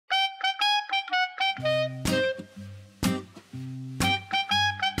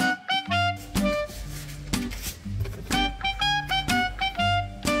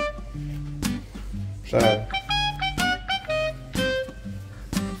Šta radi?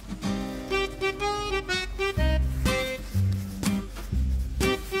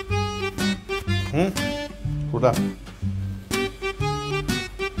 Kuda?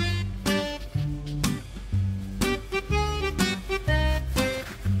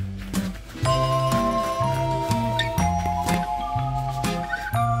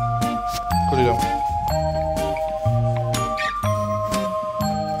 Kud idemo?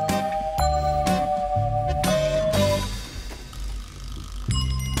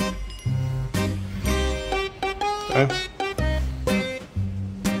 Ajde.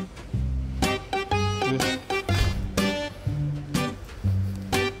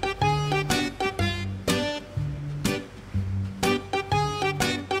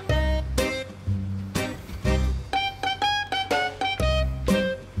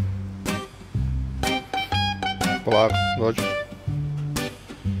 Polako, dođi.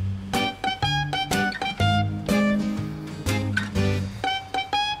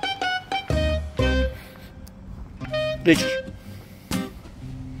 Gdje ćeš?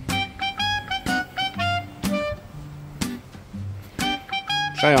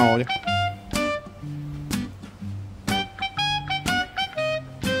 Šta imam ovdje?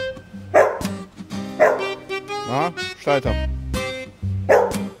 A? Šta je to?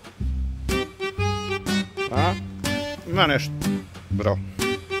 A? Ima nešto. Bravo.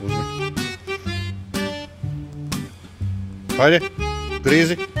 Uzmi. Hajde.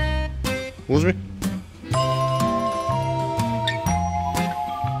 Grizi. Uzmi.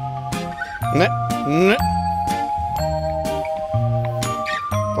 Ne. Ne.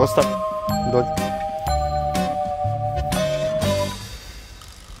 Ostav. Dođi.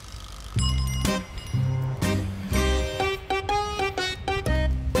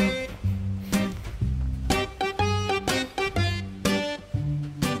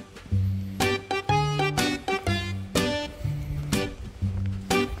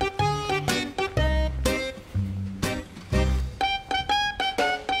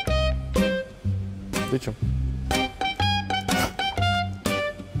 Gdje ćemo?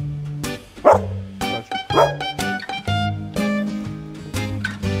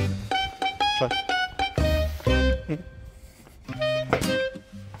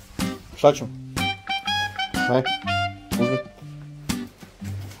 Šta ćemo? Aj, uzmi.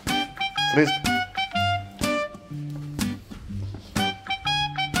 Friz.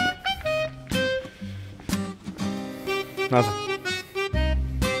 Nazad.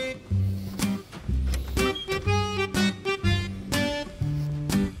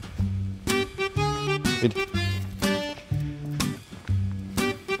 Idi.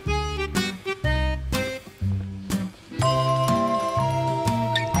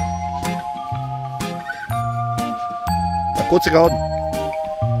 A kuci ga odmah.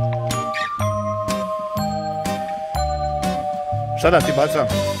 Šta da ti bacam?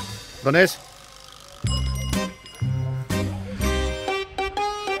 Donesi.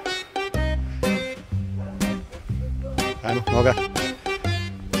 Ajmo, noga.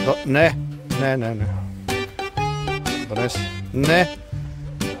 Ne. Ne, ne, ne. Donesi. Ne.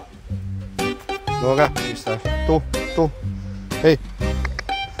 Noga. I stavi. Tu, tu. Hej.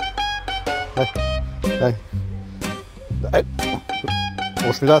 Daj. Daj. Daj.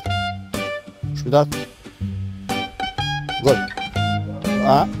 Možeš mi dat? Možeš mi dat? Gori.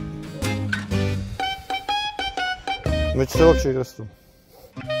 A. Neću se uopće igrati s tu.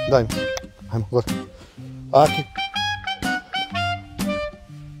 Daj mi. Ajmo, gori. Aki.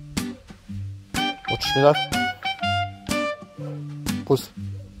 Hoćeš mi dat? Pusti.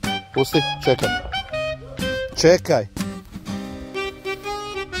 Pusti. Čekaj. Čekaj.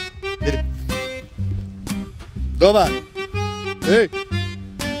 Idi. Dobar. Ej.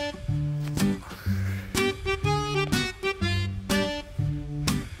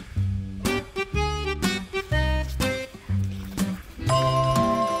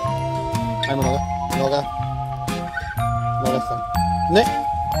 Ajmo noga. Noga. Noga sam. Ne.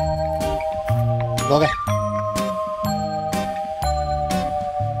 Noga.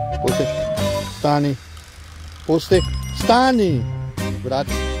 Pusti. Stani. Pusti. Stani.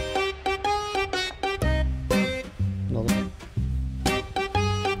 Vrati. Noga.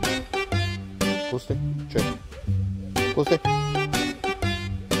 Pusti. Čekaj. Pusti.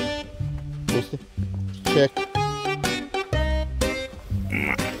 Pusti. Čekaj.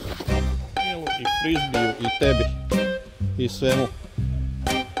 I frizbiju i tebi. I svemu.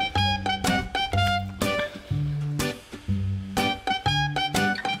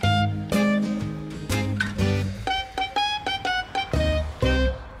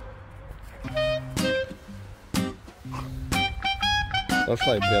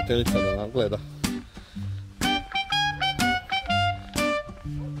 Došla je prijateljica da nam gleda.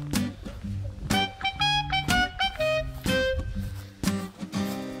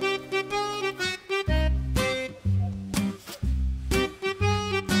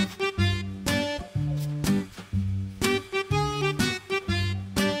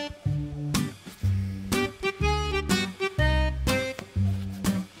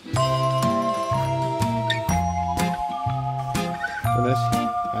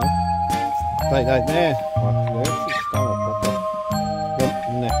 Daj, ne. Neću tamo popao.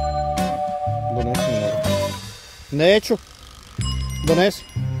 Ne. Donesi mi ovo. Neću. Donesi.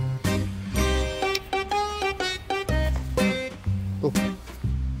 Tu.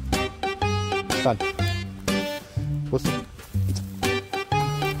 Stani. Pusti.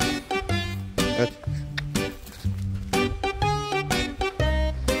 Eto.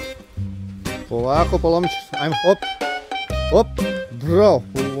 Polako, polomit ću se. Ajmo, op. Op. Bravo.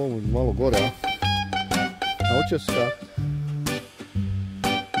 Ovo malo gore, a? Naučio se skakati.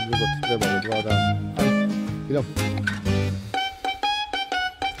 Dugo ti trebalo 2 dana. Ajmo, idemo.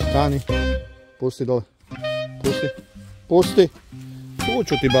 Stani. Pusti dole. Pusti. Pusti. Tu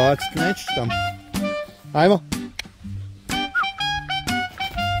ću ti baciti, nećeš tamo. Ajmo.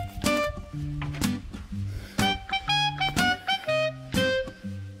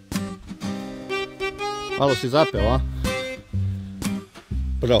 Malo si zapeo, a?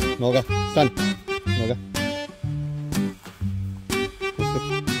 Bravo, noga, stani. Noga.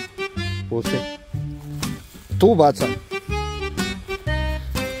 Pusti. Pusti. Tu bacam.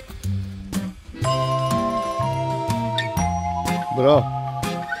 Bravo.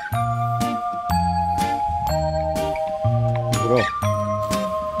 Bravo.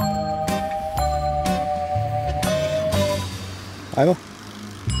 Ajmo.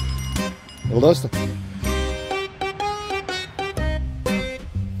 Jel' dosta?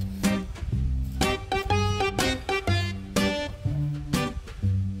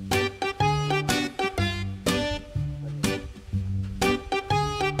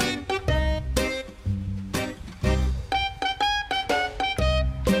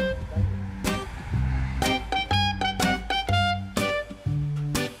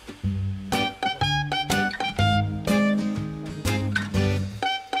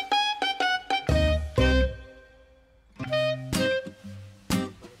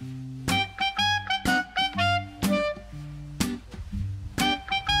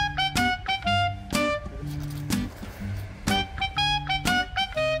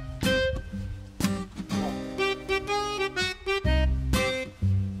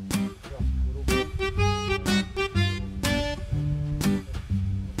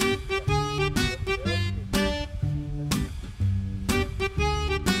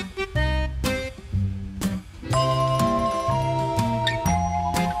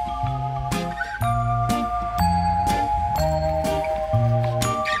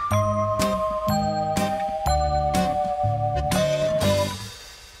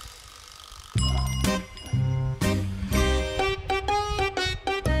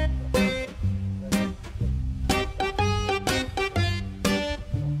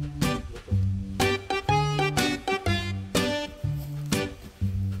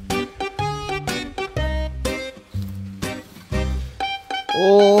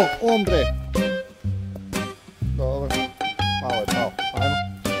 O, hombre! Dobro, malo je pao, ajmo.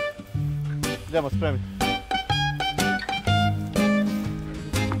 Idemo spremiti.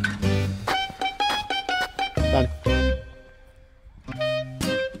 Stani.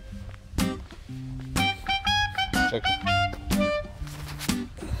 Čekaj.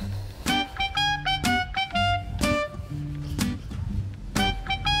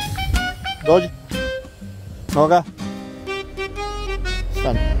 Dođi. Noga.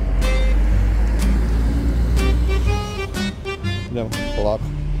 Stani. Idemo, polako.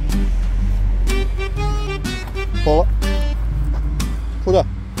 Pola. Kuda?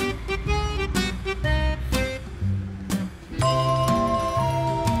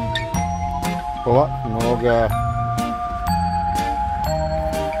 Pola, noga.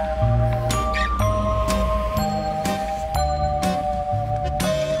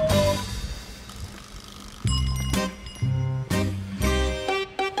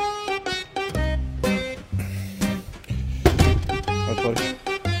 Otvori.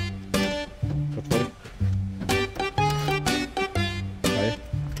 Otvori. Ajde.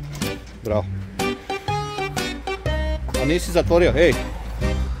 Bravo. A nisi zatvorio, hej.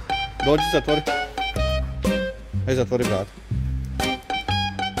 Dođi, zatvori. Ajde, zatvori vrata.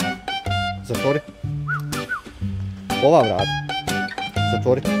 Zatvori. Ova vrata.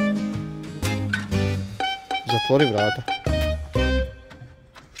 Zatvori. Zatvori vrata.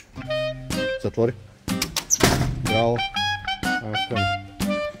 Zatvori. Bravo. Ajmo spremno.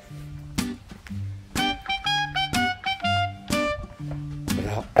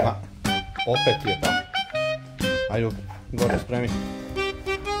 Bravo. Pa. Opet je pa. Ajde, gore spremi.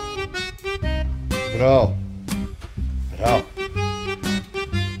 Bravo. Bravo.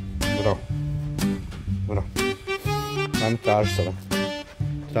 Bravo. Bravo. Ajmo traži sada.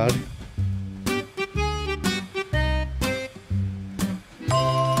 Traži.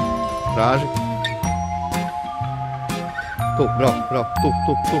 Traži. tu, bravo, bravo,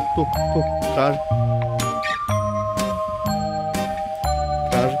 tu, traži.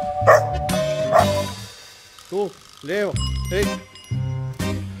 Traži. Tu, lijevo, hej.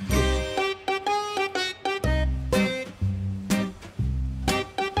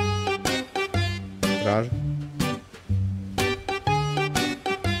 Traži.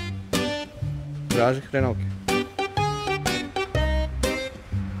 Traži hrenovke.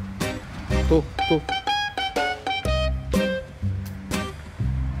 Tu.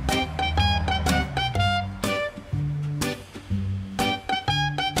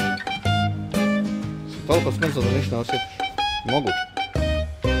 Si toliko smrzao da ništa ne osjetiš? Moguće.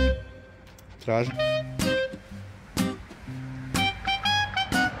 Traži.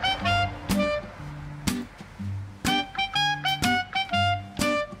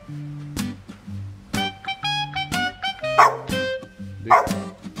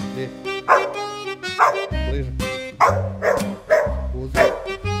 Di. Bliže. Uzmi.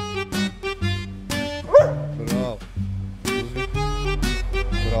 Bravo. Uzmi.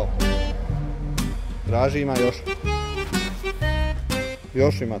 Bravo. Traži, ima još.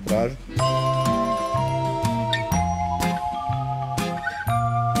 Još ima, traži.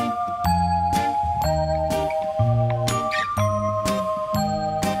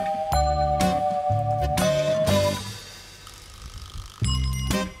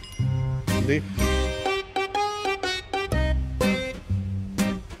 Di.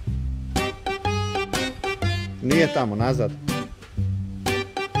 Nije tamo, nazad.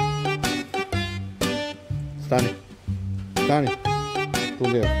 Stani. Stani. Tu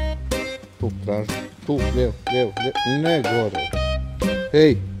lijevo. Tu traži. Tu lijevo. Ne gore.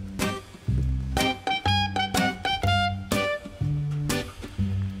 Hej.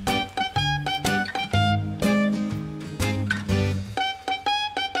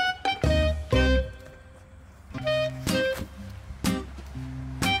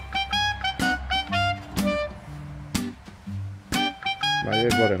 Ma je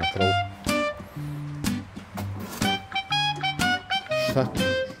gore na krovu. Šta?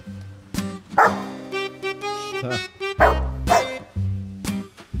 Šta?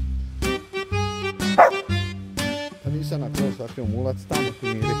 Pa nisam na krovu sakrio mulac, tamo ti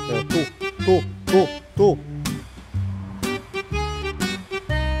miri. Evo tu.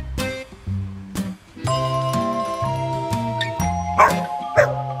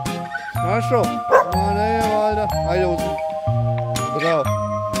 Našao? Ma ne je valjda. Ajde uzmi.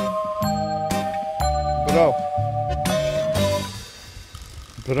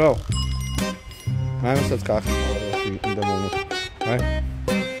 Bravo. Ajmo sad skakati, još idemo unutra.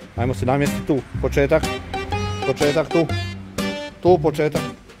 Ajmo se namjestiti tu, početak tu. Tu početak.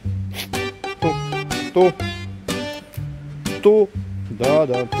 Tu.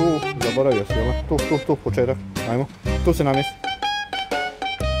 Da, tu. Zaboravio si, jel? Tu, početak. Ajmo, tu se namjesti.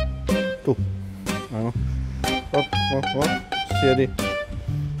 Tu. Ajmo. Op. Sjedi.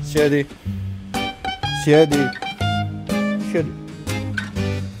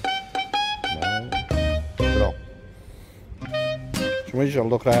 Bravo. Ćemo ići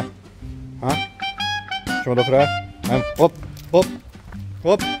do kraja? Ćemo do kraja? Ajmo, op.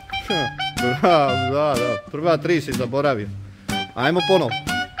 Bravo, da. Prva 3 si zaboravio. Ajmo ponovo.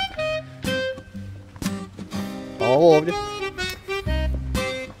 A ovo ovdje.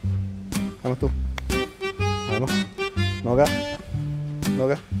 Ajmo tu. Ajmo. Noga. Ajmo,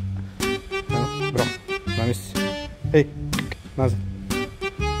 bravo. Namjesti si. Hej, nazad.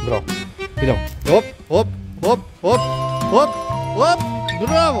 Bravo. Idemo. Op.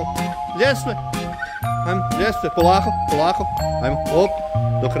 Bravo. Ljestve. Ajmo, ljestve. Polako. Ajmo, op.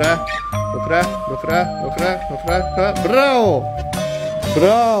 Do kraja.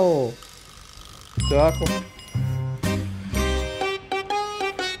 Bravo. Tako.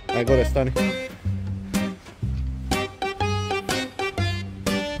 Aj gore, stani.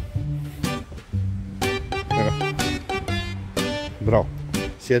 Bravo.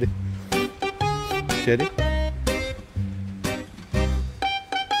 Sjedi.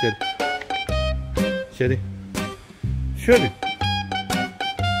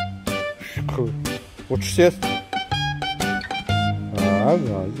 Hoćeš sjesti?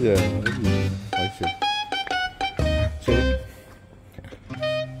 Aj sjedi.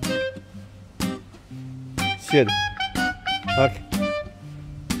 Sjedi. Ok.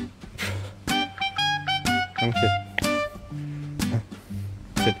 Ajmo sjedi.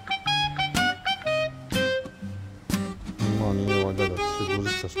 Nije valjda da se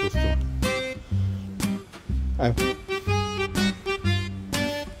guzica spustila. Ajmo.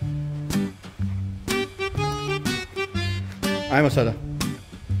 Ajmo sada.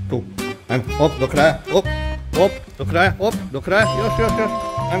 Tu. Ajmo, op, do kraja, op. Hop, do kraja, hop, do kraja, još.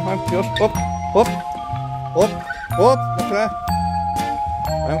 Ajmo, još, hop, do kraja.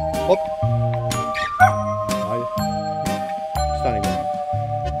 Ajmo, hop. Ajde. Stani ga.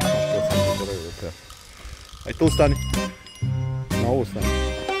 Ajde tu stani. Na ovu stani.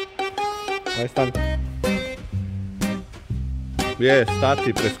 Ajde stani. Je,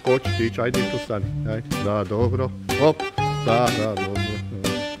 stati, preskočiti, ići, ajde tu stani. Ajde, da, dobro. Hop, da, dobro.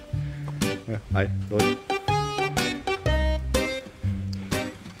 Ajde, dođi.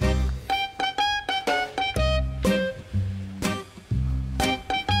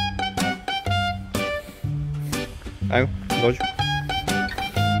 Ajmo, dođi.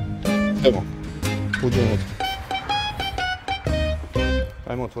 Evo, uđemo ovdje.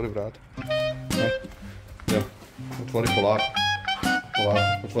 Ajmo, otvori vrata. Evo, otvori polako.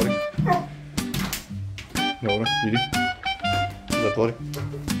 Otvori. Dobro, idi.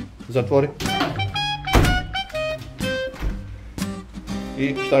 Zatvori.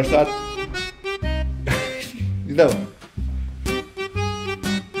 I šta sad? Idemo.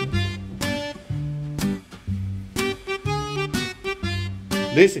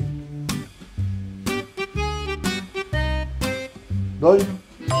 Gdje si? Dođi.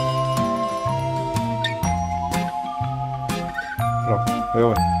 Bravo, evo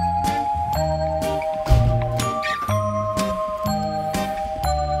je.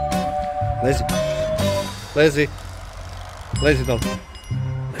 Lezi dole.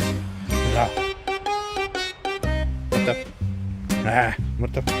 Bravo. Mrtav.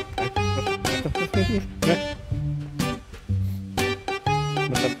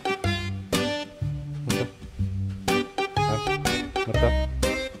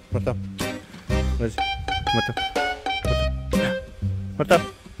 Mrtav. Lezi. Mrtav.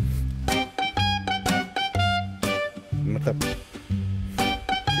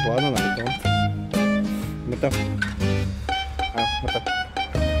 Hladno na beton. Mrtav. Mrtav.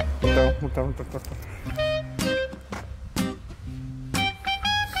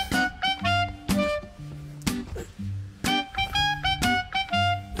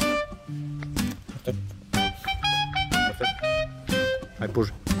 Aj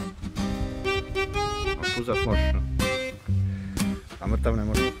puži. Puzat možeš, no. A mrtav ne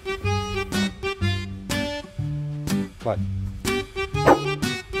može. Vaj.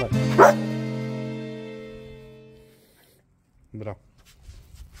 Bravo.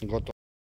 Gotovo.